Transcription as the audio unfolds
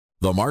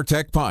The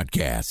MarTech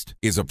Podcast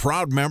is a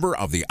proud member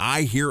of the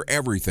I Hear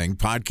Everything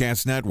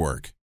Podcast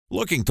Network.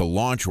 Looking to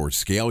launch or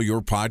scale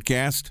your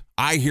podcast?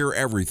 I Hear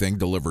Everything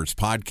delivers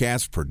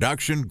podcast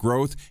production,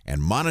 growth,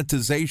 and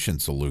monetization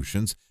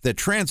solutions that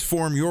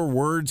transform your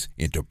words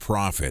into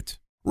profit.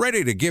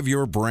 Ready to give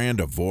your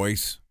brand a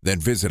voice? Then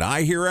visit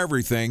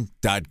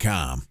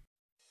iheareverything.com.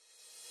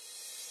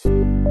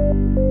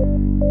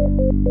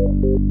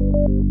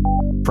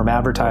 From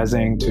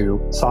advertising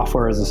to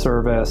software as a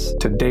service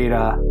to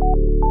data.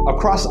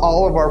 Across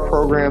all of our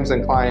programs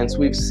and clients,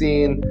 we've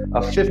seen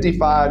a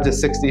 55 to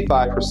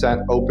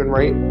 65% open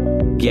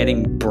rate.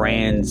 Getting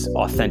brands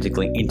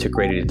authentically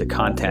integrated into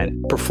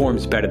content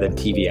performs better than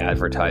TV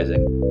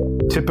advertising.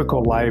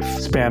 Typical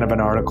lifespan of an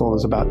article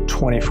is about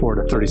 24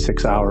 to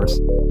 36 hours.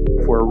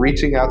 If we're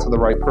reaching out to the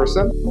right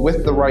person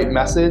with the right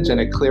message and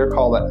a clear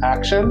call to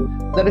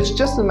action, then it's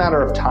just a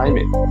matter of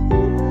timing.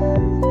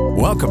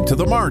 Welcome to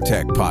the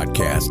MarTech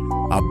Podcast,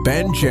 a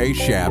Ben J.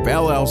 Schaap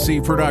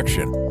LLC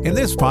production. In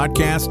this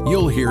podcast,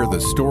 you'll hear the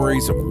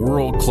stories of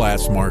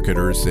world-class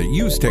marketers that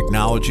use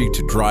technology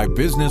to drive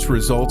business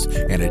results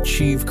and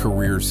achieve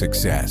career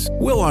success.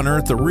 We'll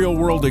unearth the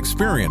real-world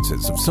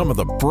experiences of some of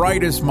the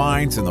brightest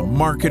minds in the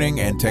marketing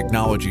and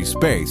technology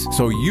space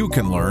so you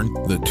can learn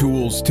the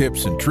tools,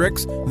 tips, and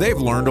tricks they've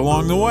learned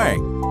along the way.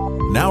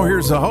 Now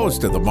here's the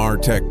host of the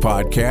MarTech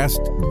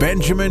Podcast,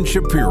 Benjamin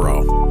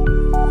Shapiro.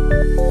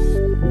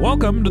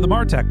 Welcome to the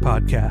MarTech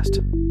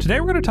Podcast. Today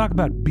we're going to talk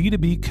about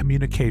B2B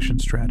communication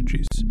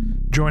strategies.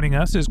 Joining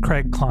us is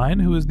Klein,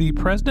 who is the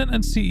president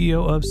and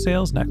CEO of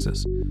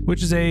SalesNexus,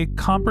 which is a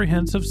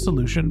comprehensive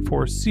solution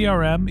for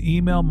CRM,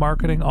 email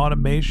marketing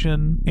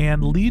automation,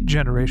 and lead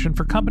generation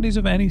for companies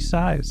of any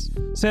size.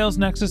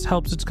 SalesNexus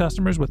helps its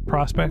customers with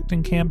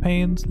prospecting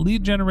campaigns,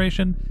 lead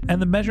generation,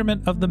 and the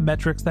measurement of the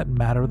metrics that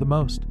matter the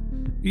most.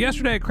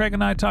 Yesterday, Craig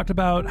and I talked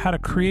about how to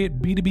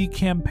create B2B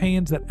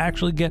campaigns that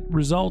actually get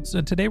results,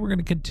 and today we're going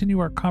to continue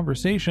our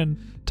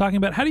conversation talking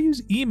about how to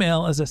use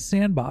email as a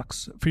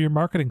sandbox for your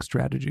marketing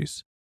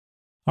strategies.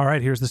 All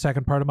right, here's the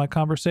second part of my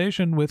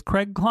conversation with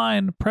Craig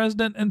Klein,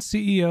 President and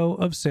CEO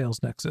of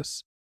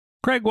SalesNexus.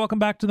 Craig, welcome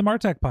back to the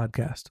MarTech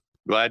Podcast.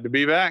 Glad to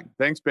be back.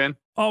 Thanks, Ben.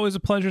 Always a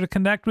pleasure to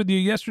connect with you.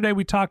 Yesterday,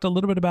 we talked a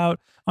little bit about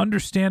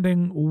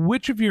understanding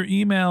which of your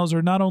emails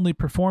are not only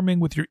performing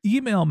with your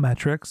email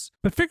metrics,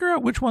 but figure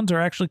out which ones are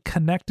actually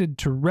connected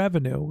to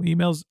revenue.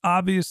 Email's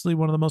obviously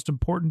one of the most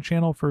important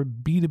channels for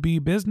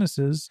B2B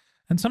businesses,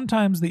 and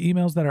sometimes the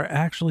emails that are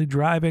actually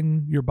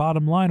driving your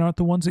bottom line aren't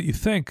the ones that you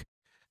think.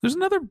 There's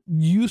another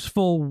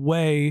useful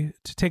way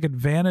to take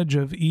advantage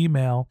of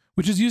email,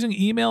 which is using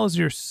email as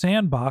your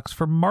sandbox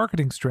for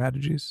marketing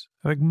strategies.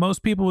 I think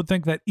most people would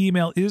think that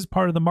email is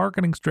part of the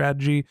marketing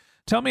strategy.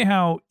 Tell me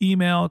how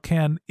email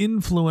can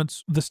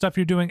influence the stuff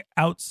you're doing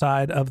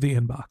outside of the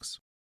inbox.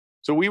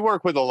 So we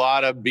work with a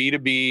lot of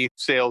B2B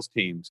sales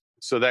teams.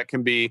 So that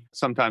can be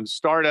sometimes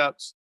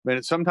startups, but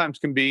it sometimes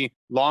can be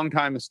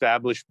long-time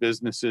established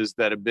businesses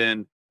that have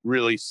been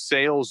really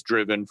sales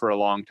driven for a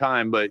long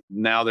time, but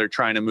now they're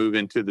trying to move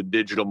into the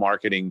digital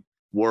marketing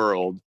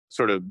world,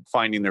 sort of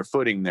finding their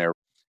footing there.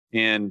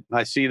 And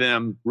I see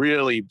them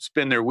really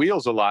spin their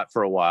wheels a lot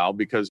for a while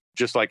because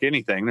just like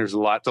anything, there's a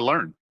lot to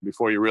learn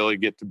before you really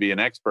get to be an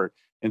expert.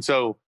 And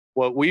so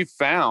what we've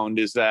found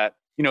is that,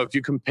 if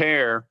you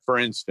compare, for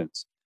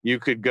instance, you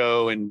could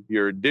go and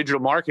your digital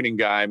marketing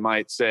guy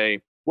might say,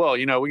 well,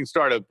 we can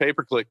start a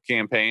pay-per-click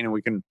campaign and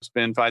we can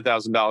spend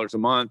 $5,000 a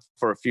month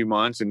for a few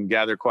months and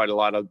gather quite a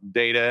lot of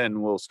data,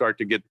 and we'll start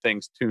to get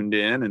things tuned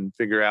in and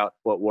figure out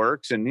what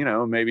works. And,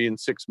 maybe in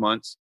 6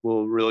 months,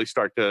 we'll really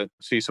start to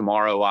see some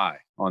ROI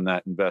on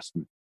that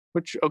investment,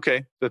 which,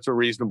 okay, that's a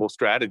reasonable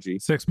strategy.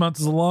 6 months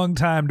is a long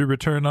time to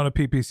return on a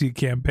PPC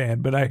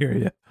campaign, but I hear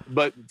you.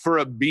 But for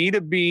a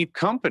B2B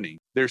company,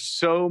 there's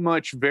so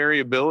much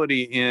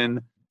variability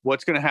in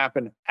what's going to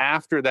happen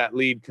after that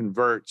lead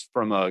converts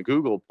from a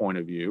Google point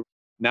of view.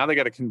 Now they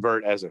got to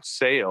convert as a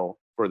sale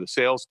for the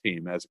sales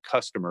team, as a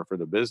customer for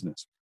the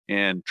business.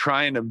 And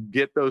trying to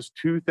get those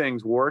two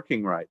things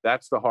working right,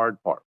 that's the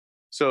hard part.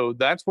 So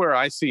that's where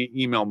I see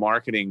email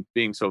marketing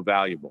being so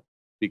valuable,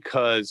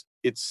 because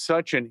it's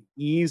such an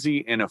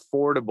easy and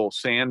affordable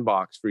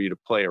sandbox for you to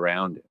play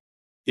around in.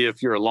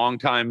 If you're a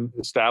long-time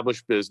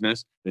established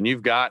business, then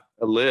you've got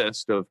a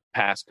list of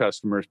past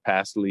customers,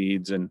 past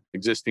leads, and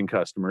existing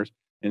customers.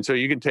 And so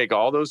you can take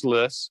all those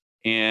lists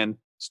and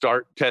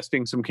start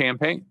testing some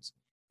campaigns.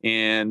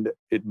 And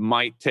it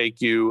might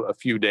take you a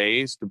few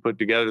days to put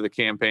together the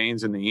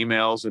campaigns and the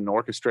emails and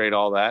orchestrate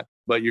all that,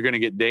 but you're going to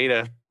get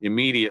data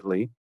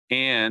immediately.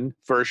 And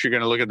first, you're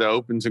going to look at the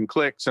opens and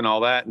clicks and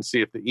all that and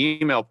see if the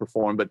email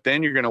performed. But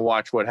then you're going to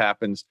watch what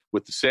happens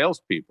with the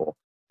salespeople.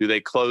 Do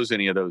they close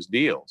any of those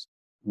deals?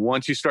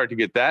 Once you start to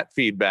get that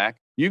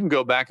feedback, you can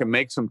go back and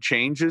make some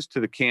changes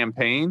to the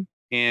campaign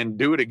and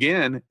do it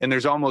again. And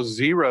there's almost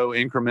zero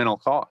incremental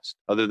cost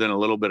other than a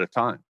little bit of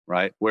time,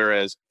 right?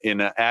 Whereas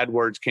in an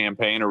AdWords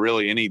campaign or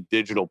really any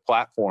digital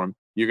platform,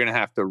 you're going to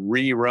have to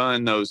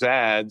rerun those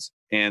ads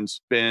and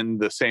spend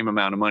the same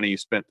amount of money you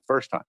spent the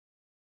first time.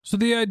 So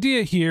the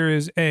idea here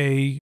is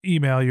A,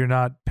 email, you're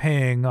not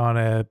paying on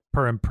a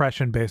per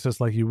impression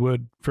basis like you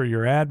would for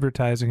your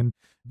advertising. And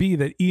B,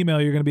 that email,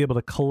 you're going to be able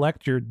to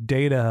collect your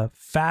data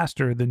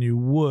faster than you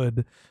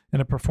would in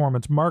a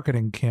performance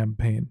marketing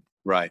campaign.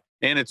 Right.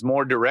 And it's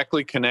more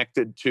directly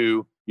connected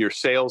to your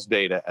sales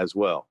data as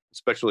well,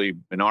 especially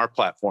in our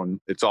platform.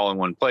 It's all in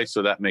one place.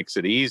 So that makes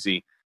it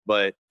easy,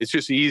 but it's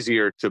just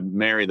easier to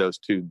marry those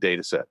two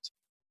data sets.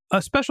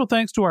 A special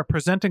thanks to our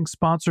presenting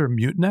sponsor,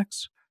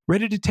 Mutinex.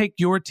 Ready to take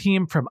your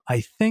team from I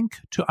think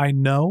to I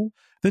know?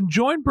 Then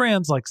join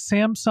brands like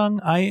Samsung,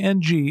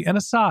 ING, and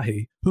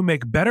Asahi who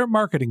make better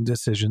marketing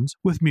decisions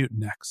with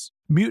Mutinex.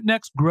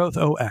 Mutinex Growth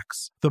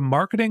OX, the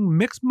marketing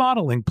mix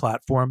modeling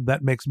platform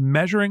that makes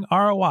measuring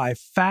ROI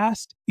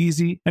fast,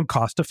 easy, and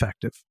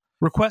cost-effective.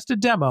 Request a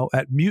demo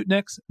at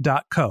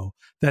mutinex.co.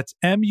 That's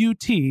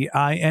MUTINEX.co.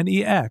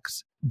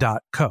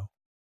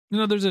 You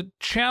know, there's a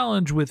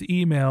challenge with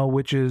email,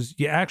 which is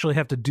you actually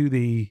have to do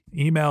the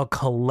email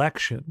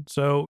collection.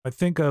 So I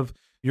think of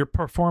your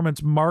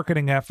performance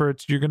marketing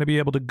efforts, you're going to be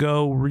able to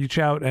go reach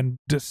out and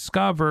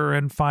discover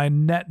and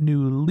find net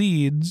new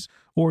leads,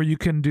 or you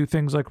can do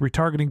things like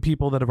retargeting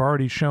people that have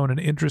already shown an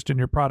interest in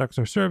your products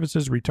or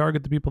services,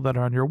 retarget the people that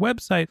are on your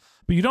website,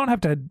 but you don't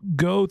have to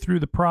go through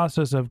the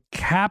process of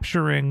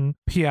capturing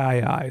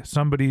PII,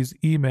 somebody's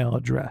email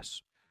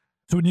address.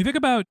 So when you think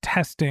about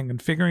testing and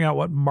figuring out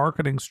what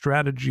marketing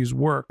strategies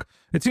work,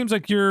 it seems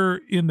like you're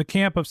in the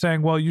camp of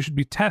saying, well, you should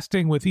be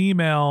testing with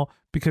email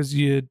because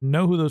you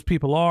know who those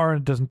people are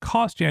and it doesn't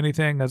cost you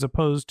anything, as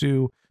opposed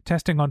to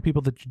testing on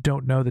people that you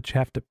don't know that you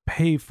have to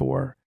pay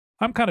for.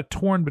 I'm kind of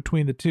torn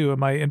between the two.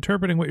 Am I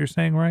interpreting what you're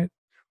saying right?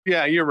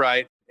 Yeah, you're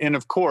right. And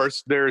of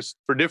course, there's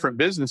for different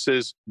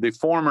businesses, the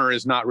former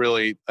is not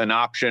really an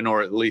option,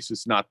 or at least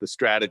it's not the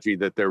strategy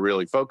that they're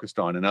really focused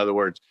on. In other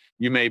words,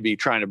 you may be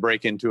trying to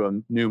break into a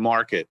new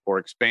market or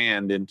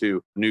expand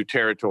into new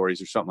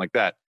territories or something like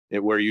that,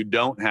 where you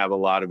don't have a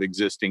lot of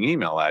existing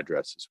email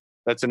addresses.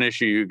 That's an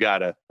issue you got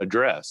to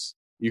address.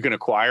 You can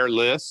acquire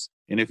lists,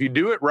 and if you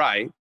do it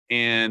right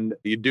and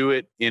you do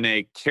it in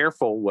a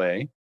careful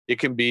way, it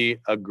can be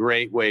a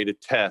great way to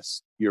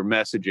test your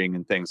messaging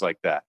and things like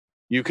that.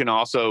 You can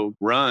also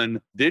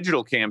run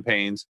digital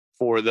campaigns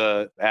for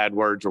the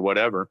AdWords or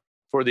whatever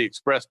for the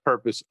express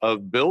purpose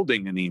of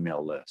building an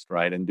email list,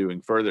 right? And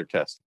doing further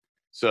testing.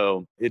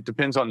 So it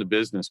depends on the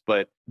business.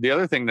 But the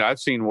other thing that I've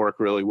seen work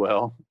really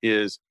well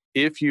is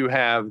if you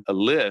have a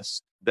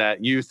list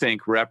that you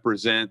think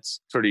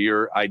represents sort of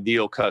your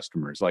ideal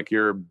customers, like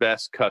your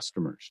best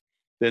customers,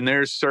 then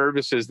there's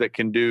services that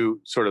can do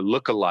sort of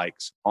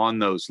lookalikes on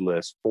those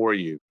lists for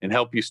you and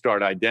help you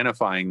start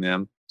identifying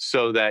them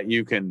so that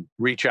you can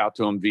reach out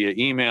to them via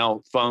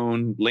email,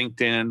 phone,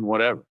 LinkedIn,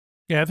 whatever.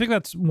 Yeah, I think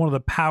that's one of the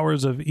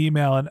powers of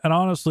email. And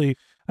honestly,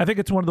 I think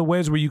it's one of the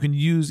ways where you can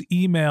use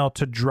email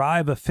to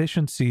drive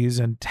efficiencies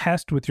and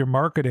test with your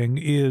marketing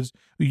is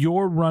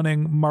you're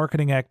running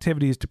marketing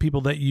activities to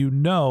people that you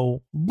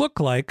know look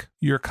like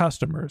your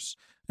customers.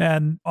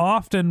 And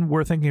often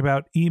we're thinking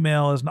about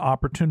email as an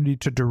opportunity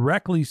to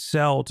directly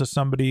sell to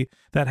somebody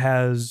that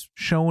has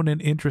shown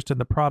an interest in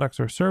the products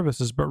or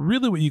services. But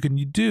really what you can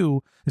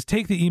do is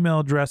take the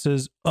email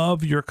addresses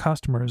of your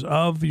customers,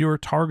 of your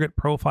target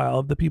profile,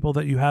 of the people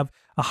that you have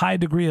a high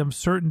degree of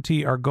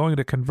certainty are going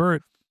to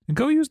convert, and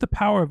go use the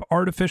power of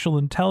artificial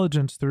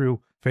intelligence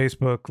through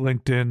Facebook,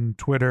 LinkedIn,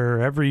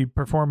 Twitter, every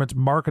performance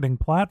marketing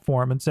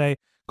platform, and say,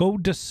 go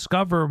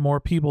discover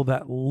more people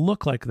that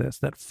look like this,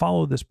 that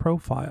follow this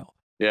profile.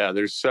 Yeah,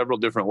 there's several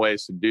different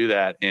ways to do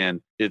that,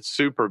 and it's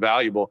super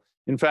valuable.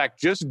 In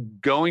fact, just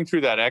going through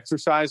that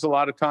exercise a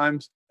lot of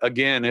times,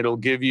 again, it'll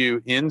give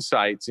you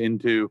insights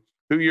into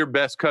who your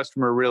best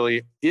customer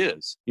really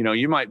is. You know,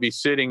 you might be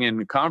sitting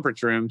in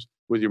conference rooms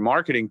with your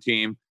marketing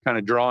team, kind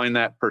of drawing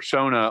that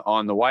persona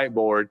on the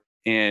whiteboard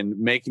and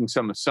making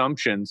some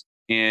assumptions,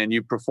 and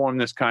you perform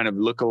this kind of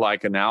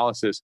lookalike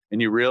analysis, and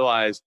you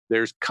realize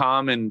there's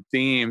common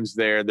themes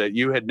there that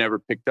you had never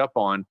picked up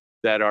on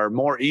that are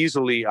more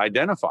easily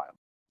identifiable.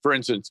 For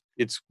instance,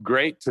 it's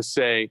great to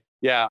say,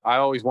 yeah, I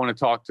always want to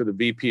talk to the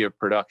VP of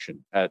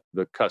production at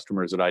the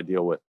customers that I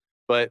deal with.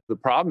 But the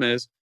problem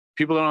is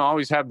people don't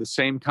always have the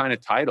same kind of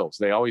titles.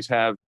 They always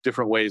have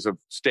different ways of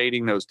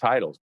stating those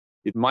titles.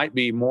 It might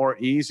be more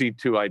easy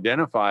to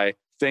identify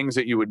things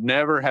that you would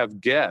never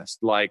have guessed,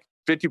 like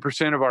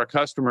 50% of our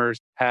customers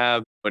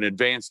have an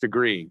advanced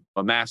degree,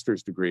 a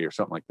master's degree or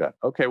something like that.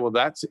 Okay, well,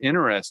 that's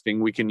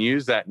interesting. We can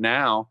use that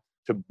now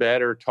to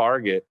better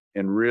target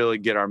and really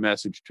get our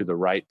message to the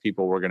right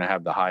people. We're going to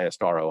have the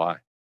highest ROI.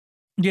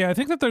 Yeah, I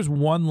think that there's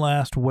one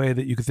last way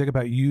that you could think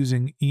about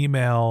using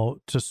email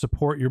to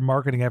support your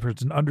marketing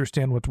efforts and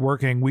understand what's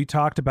working. We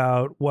talked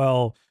about,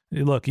 well,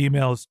 look,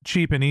 email is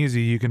cheap and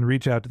easy. You can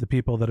reach out to the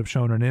people that have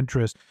shown an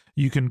interest.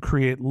 You can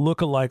create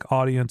lookalike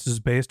audiences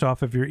based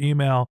off of your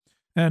email.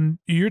 And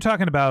you're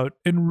talking about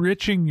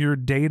enriching your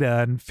data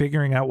and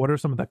figuring out what are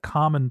some of the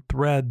common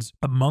threads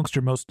amongst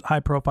your most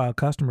high-profile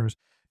customers.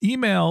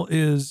 Email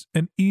is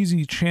an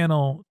easy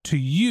channel to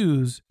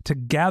use to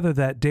gather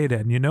that data.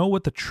 And you know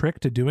what the trick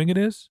to doing it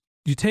is?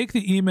 You take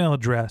the email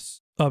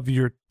address of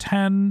your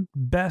 10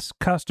 best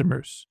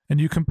customers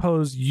and you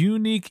compose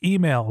unique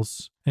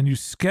emails and you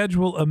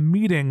schedule a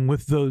meeting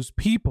with those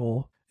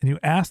people and you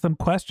ask them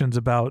questions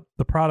about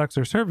the products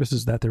or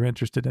services that they're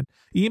interested in.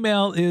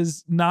 Email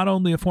is not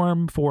only a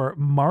form for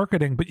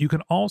marketing, but you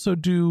can also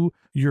do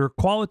your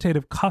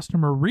qualitative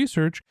customer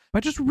research by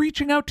just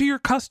reaching out to your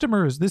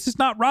customers. This is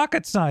not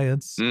rocket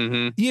science.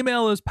 Mm-hmm.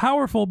 Email is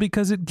powerful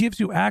because it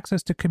gives you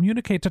access to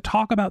communicate, to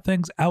talk about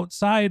things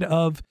outside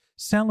of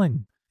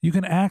selling. You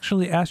can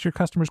actually ask your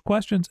customers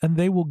questions and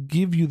they will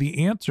give you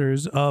the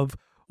answers of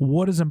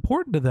what is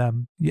important to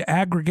them. You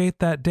aggregate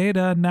that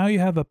data, and now you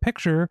have a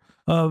picture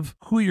of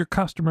who your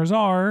customers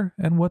are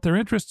and what their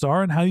interests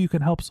are and how you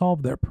can help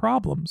solve their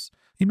problems.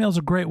 Email is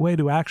a great way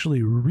to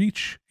actually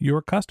reach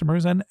your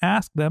customers and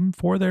ask them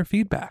for their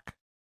feedback.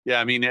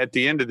 Yeah, I mean, at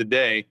the end of the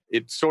day,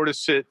 it sort of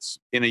sits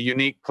in a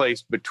unique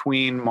place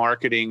between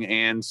marketing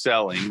and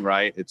selling,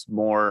 right? It's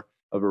more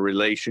of a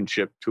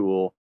relationship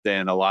tool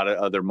than a lot of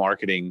other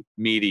marketing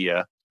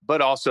media.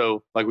 But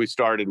also, like we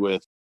started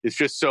with, it's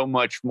just so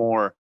much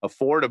more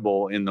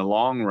affordable in the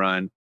long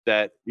run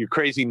that you're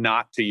crazy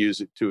not to use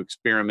it to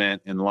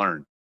experiment and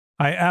learn.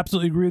 I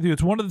absolutely agree with you.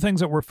 It's one of the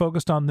things that we're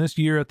focused on this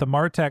year at the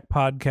MarTech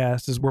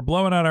podcast is we're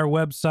blowing out our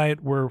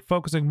website. We're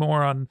focusing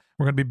more on,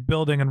 we're going to be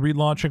building and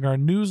relaunching our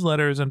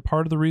newsletters. And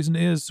part of the reason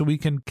is so we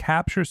can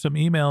capture some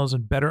emails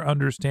and better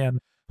understand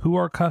who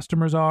our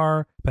customers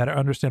are, better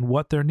understand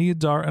what their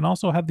needs are, and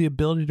also have the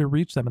ability to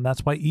reach them. And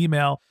that's why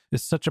email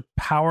is such a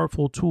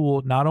powerful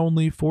tool, not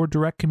only for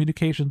direct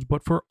communications,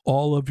 but for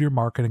all of your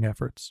marketing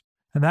efforts.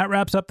 And that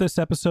wraps up this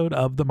episode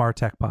of the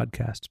MarTech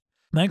podcast.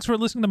 Thanks for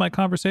listening to my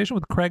conversation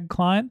with Craig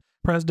Klein,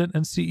 President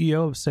and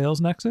CEO of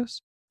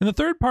SalesNexus. In the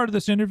third part of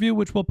this interview,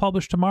 which we'll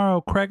publish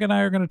tomorrow, Craig and I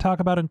are going to talk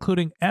about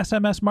including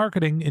SMS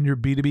marketing in your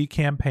B2B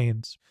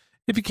campaigns.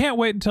 If you can't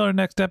wait until our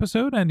next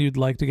episode and you'd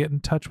like to get in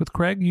touch with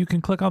Craig, you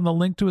can click on the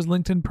link to his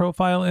LinkedIn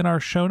profile in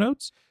our show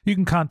notes. You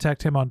can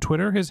contact him on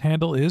Twitter. His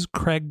handle is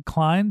Craig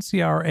Klein,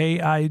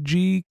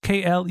 CraigKlein,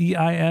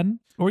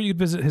 or you can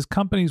visit his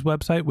company's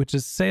website, which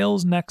is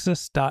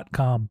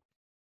SalesNexus.com.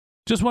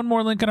 Just one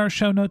more link in our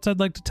show notes I'd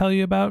like to tell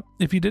you about.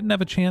 If you didn't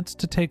have a chance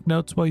to take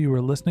notes while you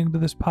were listening to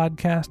this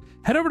podcast,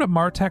 head over to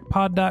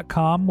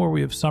martechpod.com where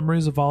we have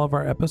summaries of all of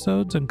our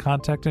episodes and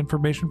contact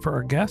information for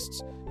our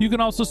guests. You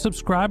can also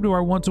subscribe to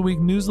our once-a-week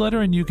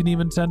newsletter, and you can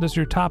even send us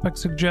your topic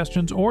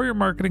suggestions or your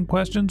marketing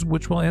questions,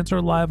 which we'll answer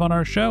live on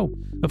our show.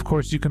 Of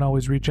course, you can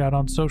always reach out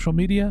on social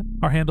media.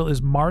 Our handle is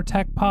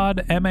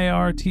MarTechPod,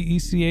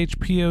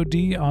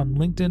 MarTechPod on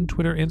LinkedIn,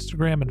 Twitter,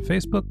 Instagram, and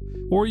Facebook.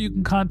 Or you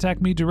can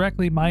contact me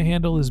directly. My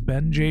handle is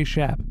Ben J.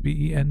 Shap,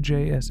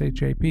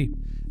 BenJShap.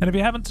 And if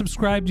you haven't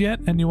subscribed yet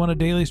and you want a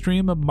daily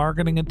stream of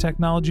marketing and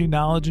technology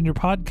knowledge in your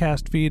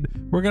podcast feed,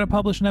 we're going to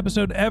publish an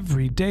episode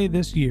every day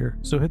this year.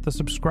 So hit the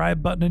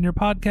subscribe button in your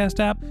podcast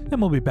app, and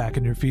we'll be back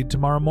in your feed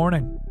tomorrow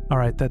morning. All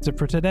right, that's it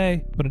for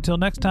today. But until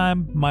next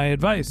time, my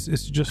advice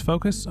is to just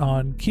focus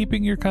on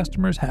keeping your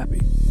customers happy.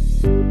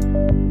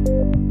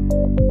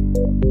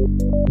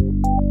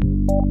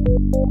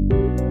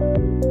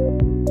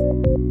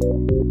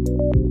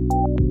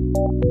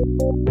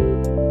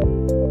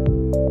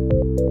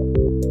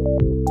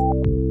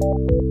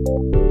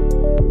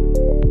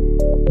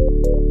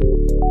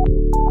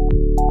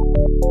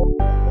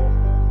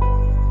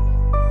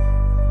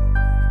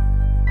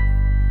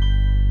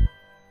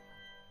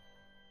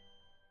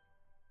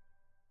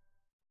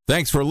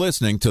 Thanks for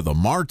listening to the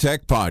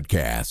MarTech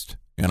Podcast,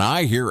 an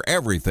I Hear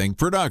Everything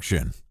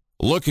production.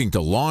 Looking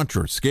to launch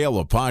or scale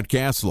a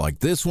podcast like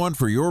this one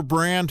for your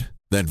brand?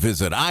 Then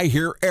visit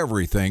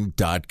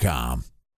iheareverything.com.